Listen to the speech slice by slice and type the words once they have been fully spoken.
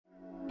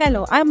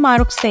Hello, I'm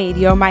Maruk Said,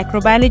 your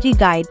microbiology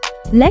guide.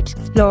 Let's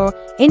explore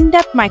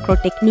in-depth micro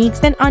techniques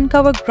and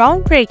uncover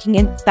groundbreaking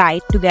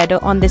insight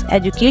together on this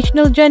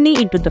educational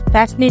journey into the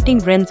fascinating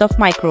realms of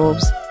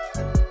microbes.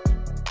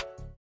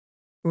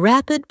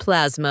 Rapid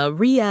Plasma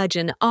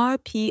Reagin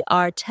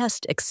RPR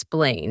Test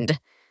explained.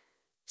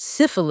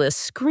 Syphilis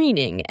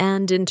screening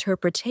and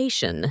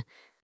interpretation.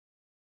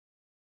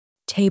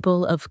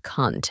 Table of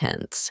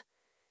contents.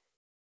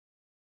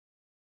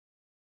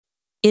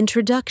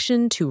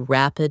 Introduction to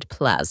Rapid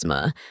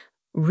Plasma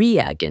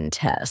Reagin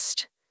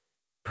Test.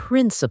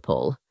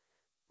 Principle.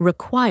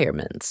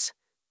 Requirements.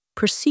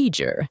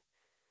 Procedure.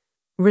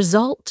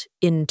 Result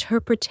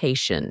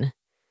interpretation.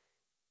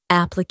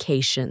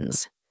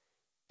 Applications.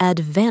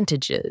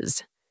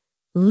 Advantages.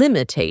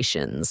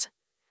 Limitations.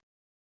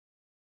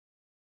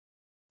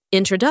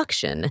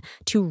 Introduction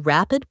to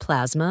Rapid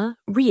Plasma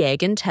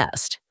Reagin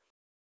Test.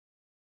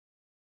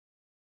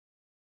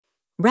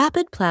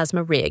 Rapid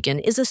Plasma Reagin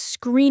is a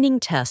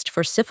screening test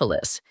for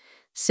syphilis,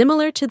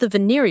 similar to the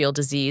venereal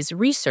disease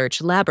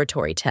research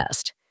laboratory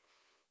test.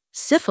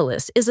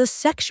 Syphilis is a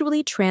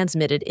sexually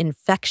transmitted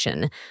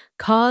infection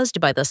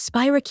caused by the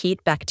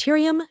spirochete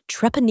bacterium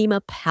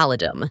Treponema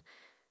pallidum.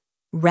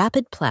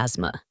 Rapid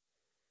Plasma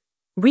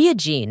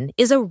Reagin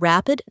is a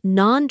rapid,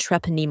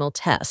 non-treponemal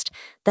test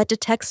that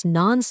detects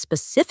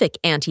non-specific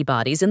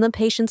antibodies in the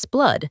patient's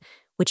blood,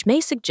 which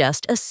may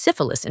suggest a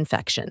syphilis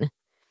infection.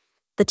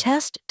 The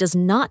test does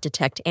not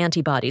detect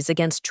antibodies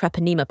against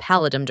Treponema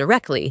pallidum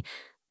directly,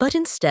 but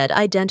instead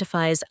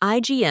identifies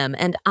IgM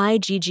and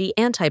IgG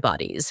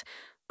antibodies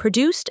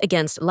produced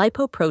against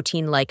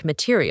lipoprotein-like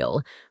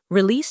material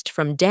released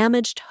from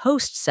damaged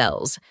host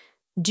cells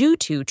due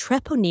to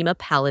Treponema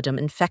pallidum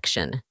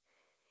infection.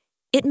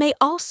 It may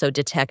also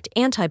detect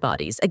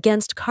antibodies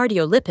against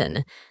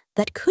cardiolipin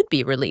that could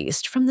be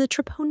released from the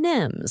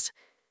treponemes.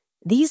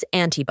 These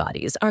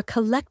antibodies are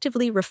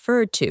collectively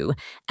referred to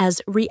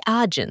as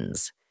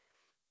reagins.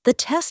 The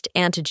test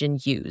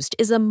antigen used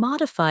is a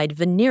modified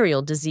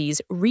venereal disease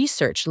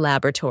research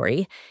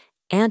laboratory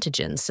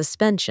antigen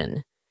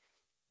suspension.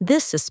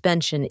 This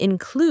suspension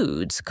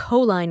includes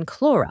choline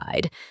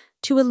chloride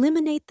to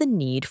eliminate the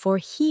need for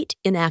heat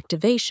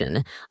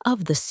inactivation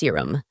of the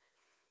serum.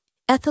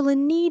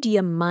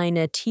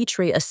 Ethylenediamine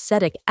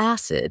tetraacetic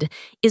acid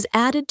is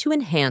added to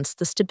enhance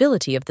the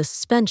stability of the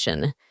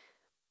suspension.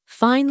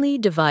 Finely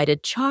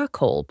divided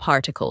charcoal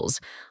particles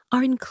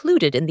are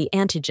included in the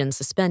antigen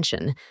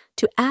suspension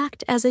to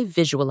act as a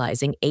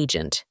visualizing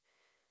agent.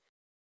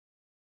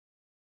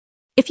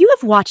 If you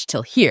have watched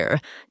till here,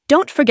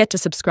 don't forget to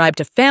subscribe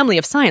to Family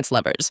of Science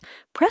Lovers.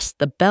 Press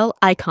the bell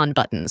icon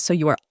button so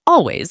you are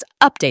always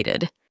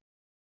updated.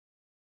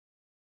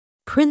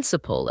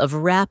 Principle of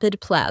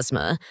Rapid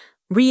Plasma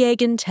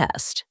Reagin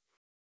Test.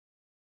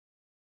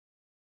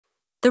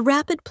 The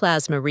Rapid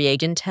Plasma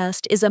Reagin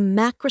Test is a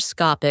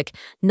macroscopic,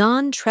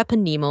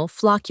 non-treponemal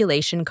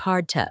flocculation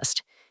card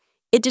test.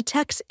 It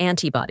detects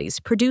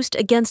antibodies produced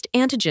against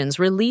antigens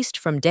released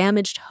from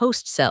damaged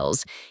host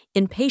cells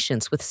in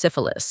patients with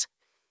syphilis.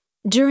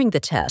 During the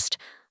test,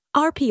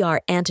 RPR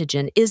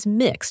antigen is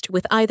mixed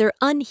with either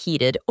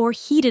unheated or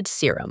heated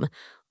serum,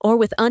 or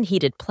with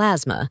unheated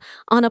plasma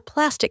on a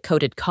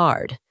plastic-coated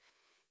card.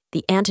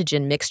 The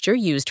antigen mixture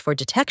used for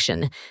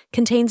detection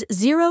contains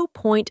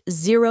 0.03%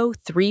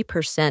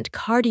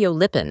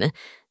 cardiolipin,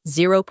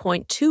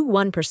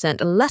 0.21%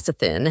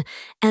 lecithin,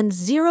 and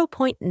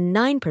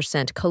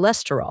 0.9%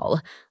 cholesterol,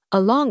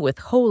 along with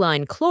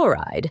choline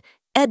chloride,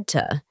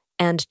 EDTA,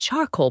 and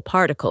charcoal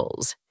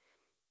particles.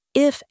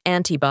 If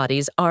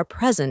antibodies are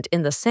present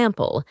in the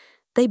sample,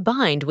 they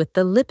bind with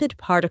the lipid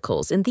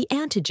particles in the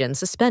antigen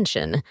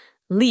suspension,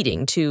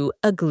 leading to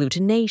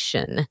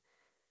agglutination.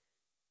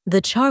 The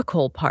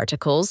charcoal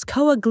particles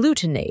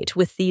coagglutinate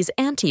with these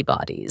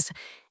antibodies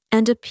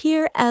and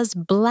appear as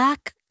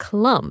black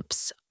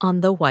clumps on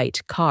the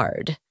white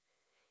card.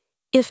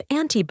 If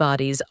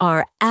antibodies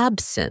are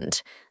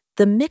absent,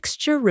 the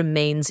mixture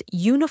remains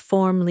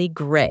uniformly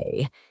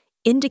gray,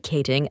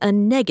 indicating a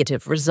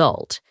negative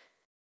result.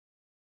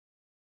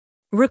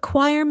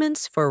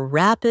 Requirements for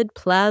Rapid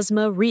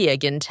Plasma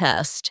Reagin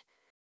Test.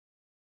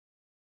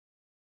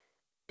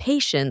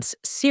 Patient's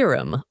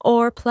serum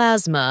or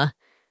plasma.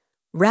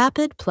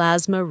 Rapid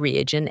Plasma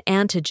Reagin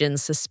antigen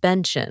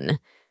suspension.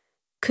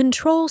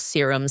 Control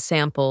serum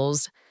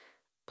samples.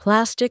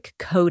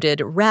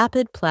 Plastic-coated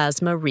Rapid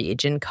Plasma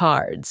Reagin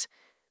cards.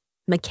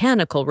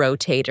 Mechanical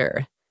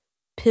rotator.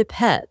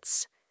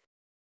 Pipettes.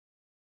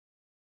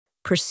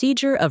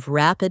 Procedure of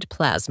Rapid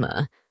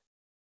Plasma.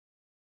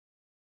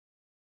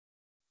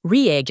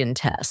 Reagin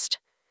Test.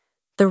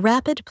 The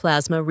Rapid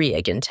Plasma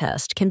Reagin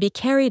Test can be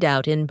carried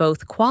out in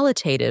both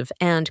qualitative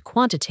and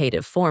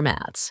quantitative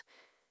formats.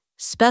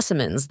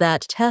 Specimens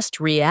that test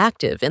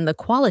reactive in the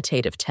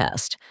qualitative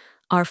test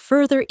are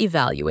further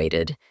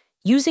evaluated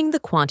using the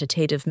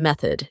quantitative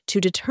method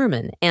to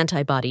determine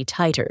antibody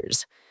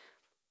titers.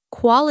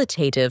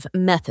 Qualitative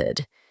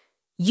method.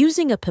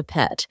 Using a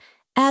pipette,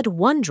 Add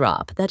 1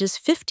 drop that is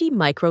 50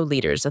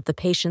 microliters of the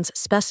patient's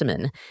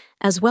specimen,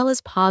 as well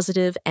as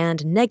positive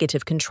and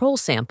negative control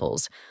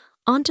samples,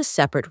 onto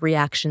separate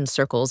reaction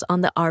circles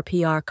on the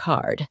RPR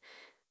card.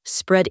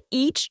 Spread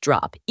each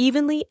drop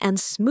evenly and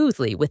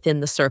smoothly within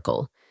the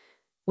circle.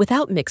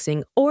 Without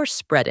mixing or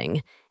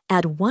spreading,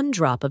 add 1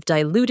 drop of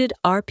diluted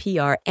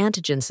RPR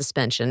antigen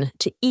suspension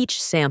to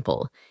each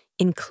sample,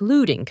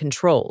 including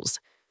controls.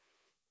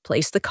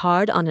 Place the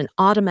card on an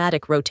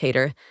automatic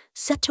rotator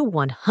set to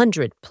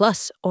 100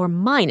 plus or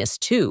minus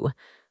 2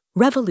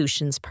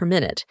 revolutions per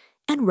minute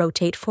and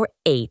rotate for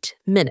 8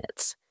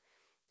 minutes.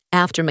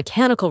 After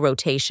mechanical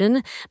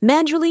rotation,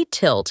 manually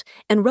tilt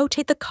and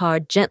rotate the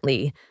card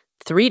gently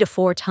 3 to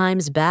 4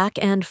 times back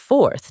and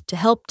forth to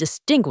help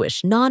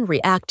distinguish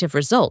non-reactive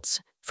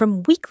results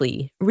from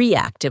weakly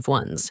reactive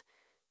ones.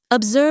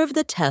 Observe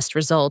the test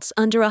results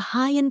under a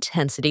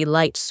high-intensity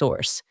light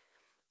source.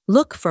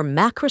 Look for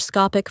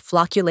macroscopic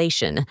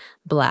flocculation,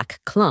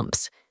 black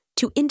clumps,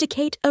 to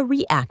indicate a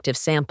reactive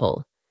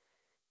sample.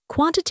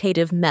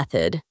 Quantitative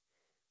method.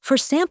 For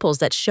samples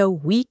that show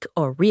weak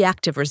or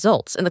reactive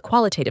results in the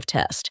qualitative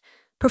test,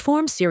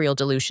 perform serial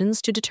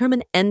dilutions to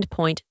determine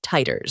endpoint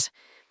titers.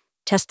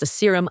 Test the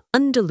serum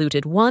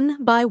undiluted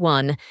 1 by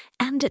 1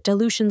 and at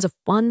dilutions of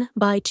 1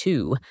 by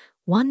 2,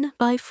 1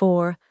 by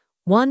 4,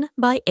 1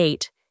 by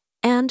 8,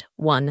 and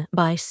 1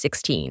 by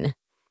 16.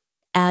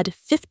 Add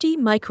 50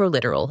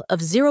 microliteral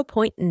of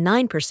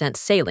 0.9%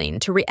 saline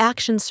to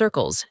reaction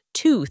circles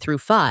 2 through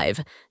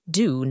 5.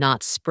 Do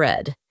not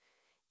spread.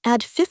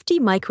 Add 50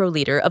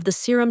 microliter of the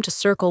serum to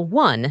circle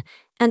 1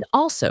 and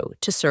also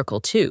to circle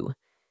 2.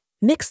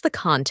 Mix the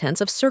contents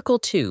of circle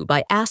 2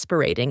 by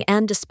aspirating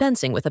and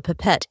dispensing with a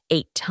pipette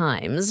 8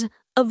 times,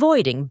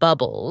 avoiding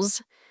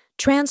bubbles.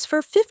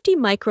 Transfer 50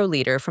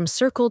 microliter from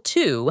circle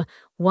 2,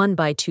 1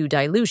 by 2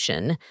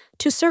 dilution,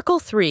 to circle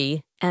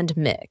 3 and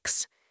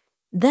mix.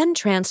 Then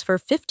transfer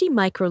 50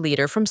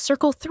 microliter from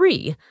circle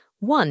 3,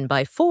 1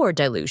 by 4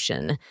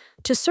 dilution,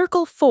 to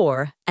circle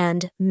 4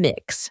 and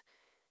mix.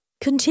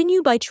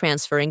 Continue by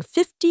transferring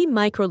 50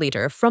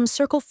 microliter from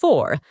circle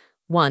 4,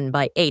 1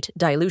 by 8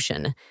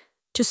 dilution,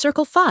 to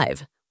circle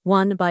 5,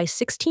 1 by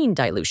 16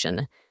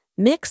 dilution.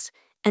 Mix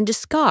and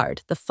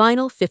discard the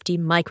final 50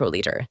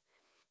 microliter.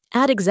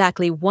 Add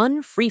exactly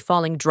 1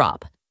 free-falling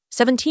drop,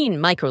 17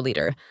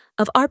 microliter,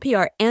 of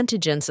RPR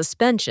antigen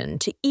suspension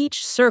to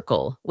each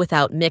circle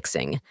without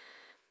mixing.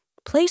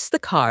 Place the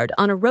card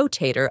on a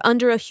rotator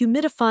under a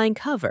humidifying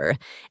cover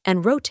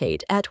and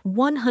rotate at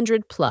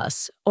 100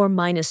 plus or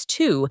minus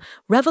 2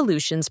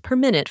 revolutions per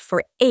minute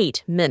for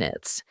 8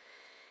 minutes.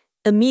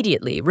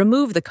 Immediately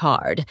remove the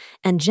card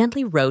and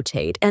gently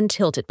rotate and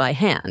tilt it by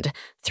hand,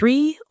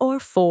 3 or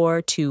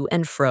 4 to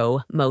and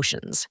fro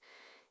motions.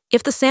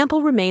 If the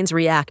sample remains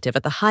reactive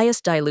at the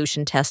highest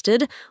dilution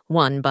tested,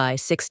 1 by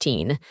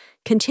 16,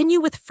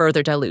 continue with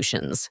further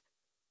dilutions.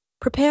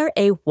 Prepare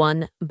a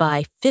 1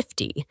 by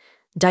 50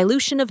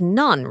 dilution of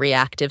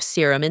non-reactive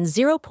serum in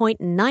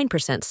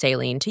 0.9%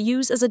 saline to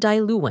use as a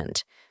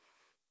diluent.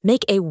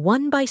 Make a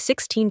 1 by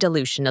 16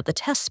 dilution of the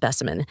test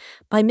specimen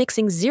by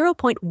mixing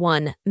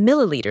 0.1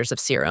 milliliters of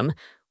serum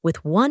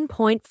with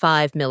 1.5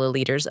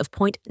 milliliters of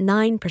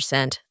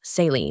 0.9%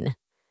 saline.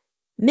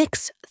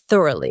 Mix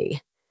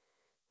thoroughly.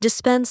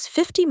 Dispense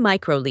 50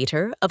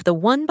 microliter of the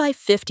 1 by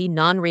 50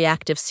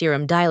 non-reactive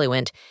serum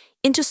diluent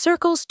into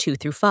circles 2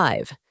 through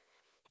 5.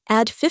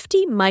 Add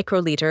 50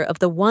 microliter of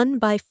the 1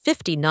 by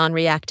 50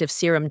 non-reactive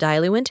serum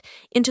diluent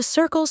into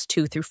circles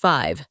 2 through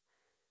 5.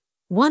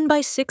 1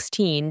 by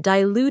 16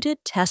 diluted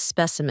test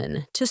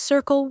specimen to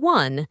circle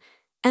 1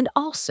 and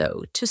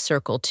also to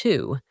circle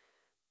 2.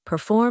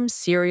 Perform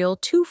serial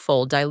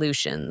 2-fold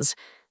dilutions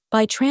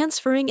by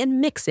transferring and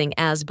mixing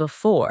as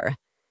before.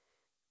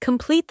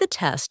 Complete the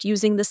test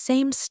using the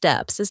same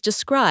steps as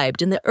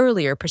described in the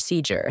earlier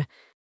procedure.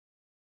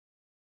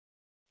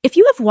 If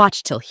you have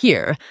watched till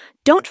here,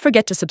 don't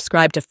forget to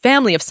subscribe to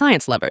Family of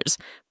Science Lovers.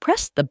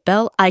 Press the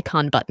bell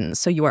icon button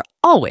so you are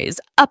always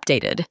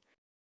updated.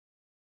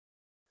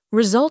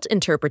 Result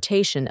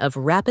interpretation of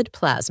Rapid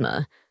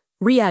Plasma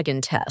Reagin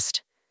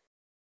test.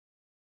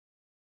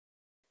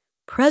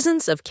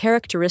 Presence of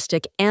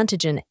characteristic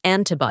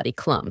antigen-antibody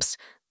clumps,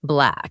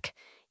 black,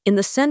 in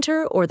the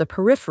center or the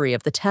periphery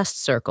of the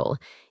test circle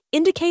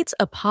indicates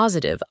a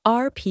positive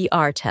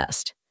RPR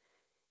test.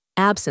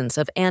 Absence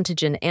of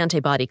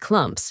antigen-antibody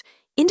clumps,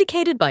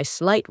 indicated by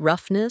slight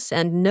roughness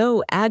and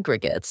no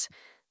aggregates,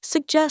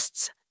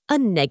 suggests a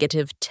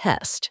negative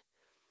test.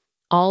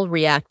 All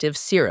reactive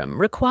serum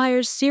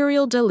requires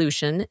serial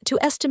dilution to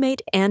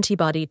estimate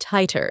antibody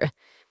titer.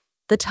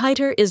 The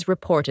titer is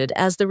reported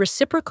as the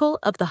reciprocal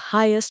of the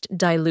highest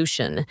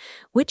dilution,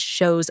 which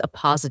shows a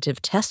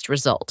positive test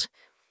result.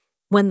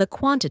 When the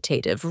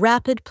quantitative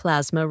Rapid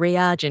Plasma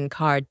Reagin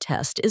card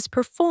test is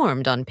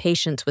performed on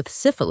patients with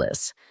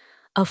syphilis,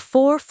 a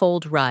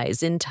 4-fold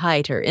rise in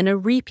titer in a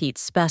repeat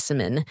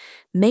specimen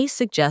may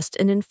suggest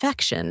an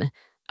infection,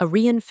 a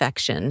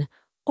reinfection,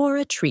 or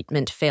a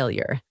treatment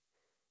failure.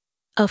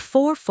 A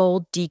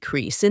 4-fold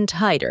decrease in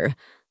titer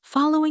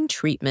following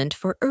treatment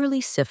for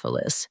early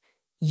syphilis,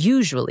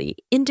 usually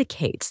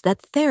indicates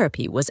that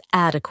therapy was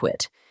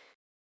adequate.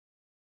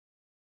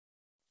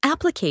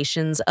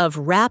 Applications of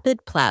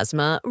Rapid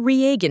Plasma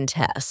Reagin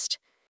Test.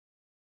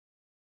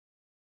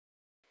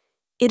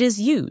 It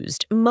is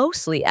used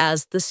mostly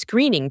as the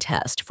screening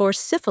test for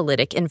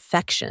syphilitic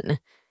infection.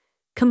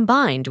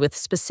 Combined with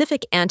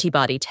specific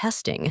antibody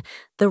testing,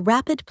 the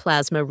Rapid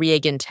Plasma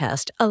Reagin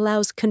Test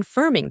allows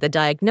confirming the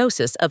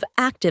diagnosis of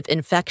active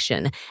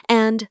infection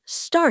and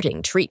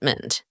starting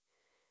treatment.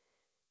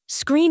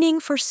 Screening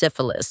for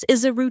syphilis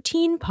is a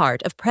routine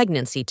part of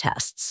pregnancy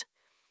tests.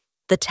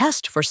 The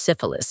test for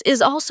syphilis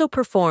is also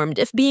performed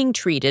if being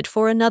treated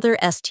for another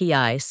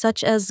STI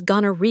such as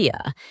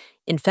gonorrhea,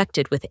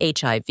 infected with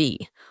HIV,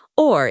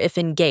 or if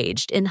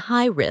engaged in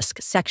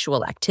high-risk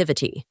sexual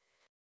activity.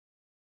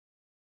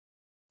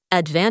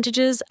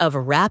 Advantages of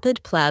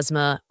Rapid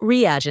Plasma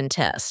Reagin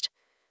Test.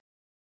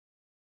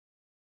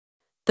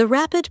 The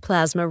Rapid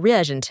Plasma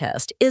Reagin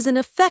Test is an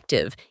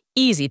effective,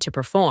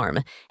 easy-to-perform,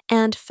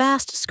 and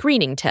fast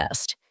screening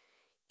test.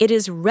 It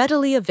is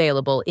readily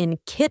available in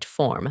kit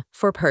form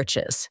for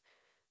purchase.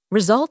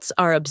 Results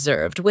are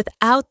observed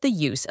without the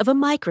use of a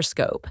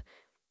microscope.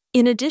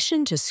 In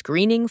addition to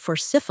screening for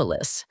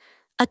syphilis,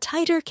 a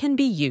titer can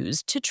be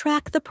used to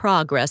track the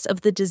progress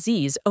of the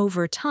disease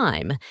over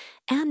time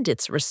and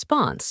its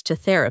response to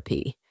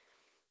therapy.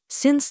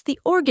 Since the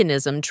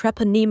organism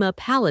Treponema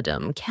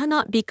pallidum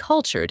cannot be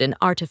cultured in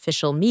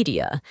artificial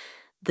media,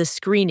 the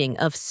screening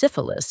of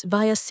syphilis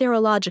via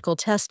serological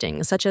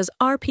testing such as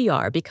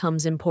RPR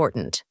becomes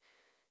important.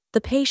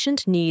 The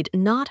patient need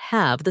not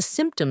have the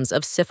symptoms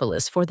of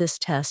syphilis for this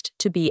test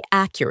to be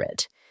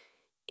accurate.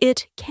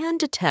 It can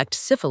detect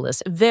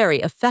syphilis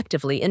very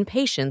effectively in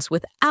patients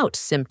without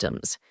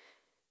symptoms.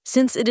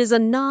 Since it is a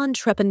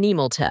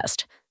non-treponemal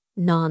test,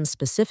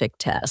 non-specific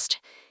test,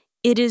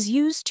 it is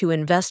used to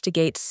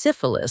investigate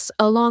syphilis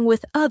along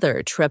with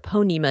other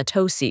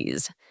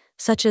treponematoses,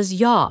 such as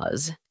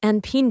yaws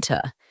and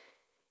pinta.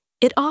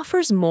 It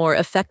offers more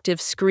effective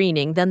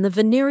screening than the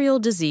venereal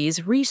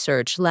disease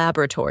research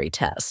laboratory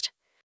test.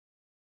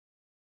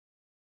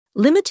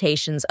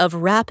 Limitations of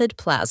Rapid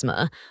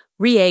Plasma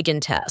Reagin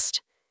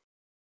Test.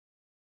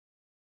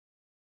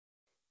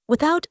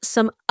 Without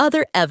some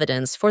other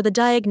evidence for the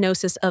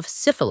diagnosis of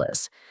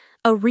syphilis,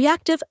 a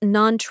reactive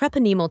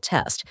non-treponemal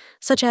test,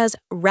 such as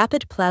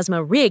Rapid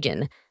Plasma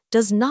Reagin,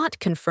 does not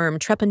confirm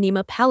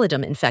Treponema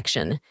pallidum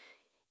infection.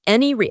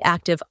 Any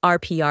reactive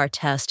RPR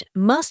test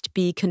must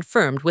be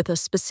confirmed with a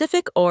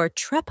specific or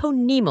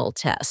treponemal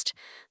test,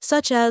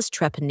 such as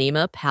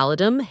Treponema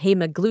pallidum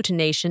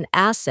hemagglutination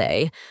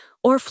assay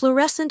or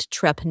fluorescent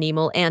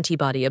treponemal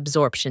antibody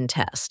absorption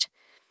test.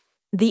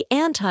 The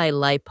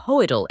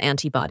anti-lipoidal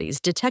antibodies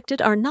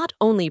detected are not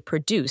only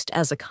produced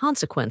as a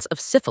consequence of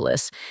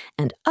syphilis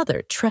and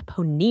other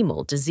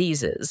treponemal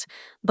diseases,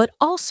 but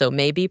also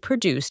may be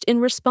produced in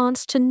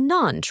response to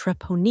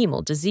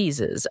non-treponemal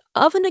diseases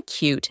of an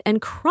acute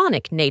and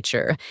chronic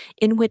nature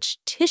in which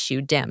tissue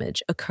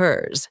damage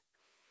occurs.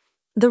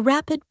 The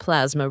Rapid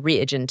Plasma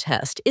Reagin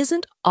test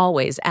isn't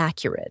always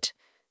accurate.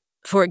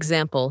 For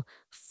example,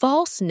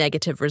 false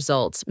negative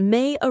results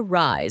may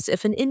arise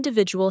if an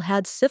individual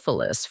had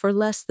syphilis for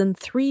less than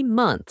 3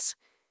 months,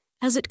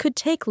 as it could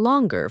take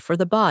longer for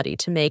the body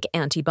to make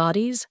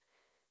antibodies.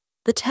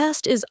 The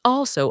test is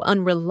also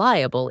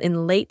unreliable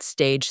in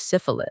late-stage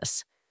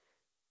syphilis.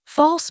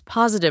 False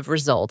positive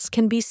results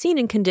can be seen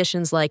in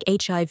conditions like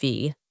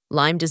HIV,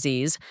 Lyme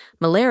disease,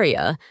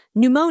 malaria,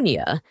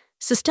 pneumonia,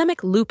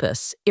 systemic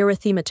lupus,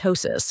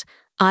 erythematosus,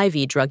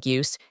 IV drug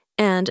use,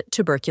 and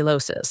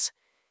tuberculosis.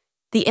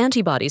 The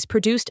antibodies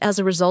produced as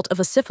a result of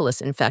a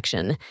syphilis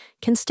infection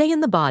can stay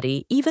in the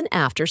body even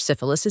after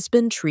syphilis has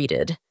been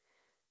treated.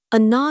 A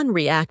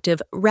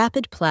non-reactive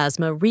Rapid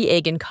Plasma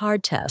Reagin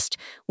card test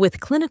with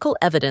clinical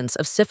evidence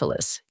of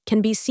syphilis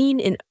can be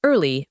seen in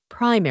early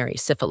primary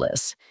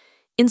syphilis,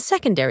 in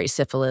secondary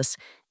syphilis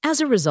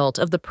as a result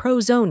of the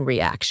prozone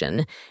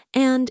reaction,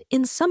 and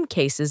in some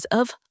cases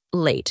of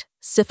late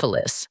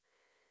syphilis.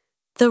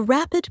 The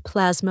Rapid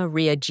Plasma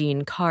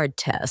Reagin card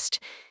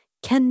test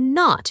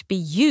cannot be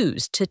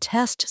used to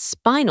test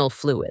spinal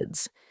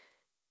fluids.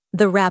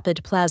 The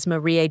Rapid Plasma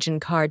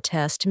Reagin card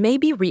test may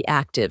be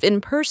reactive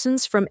in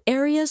persons from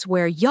areas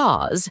where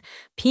yaws,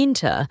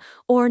 pinta,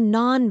 or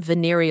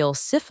non-venereal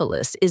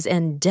syphilis is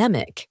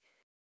endemic.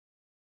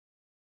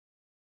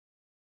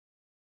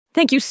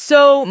 Thank you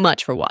so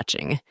much for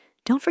watching.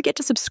 Don't forget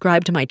to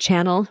subscribe to my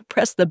channel,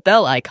 press the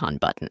bell icon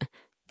button.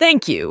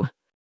 Thank you.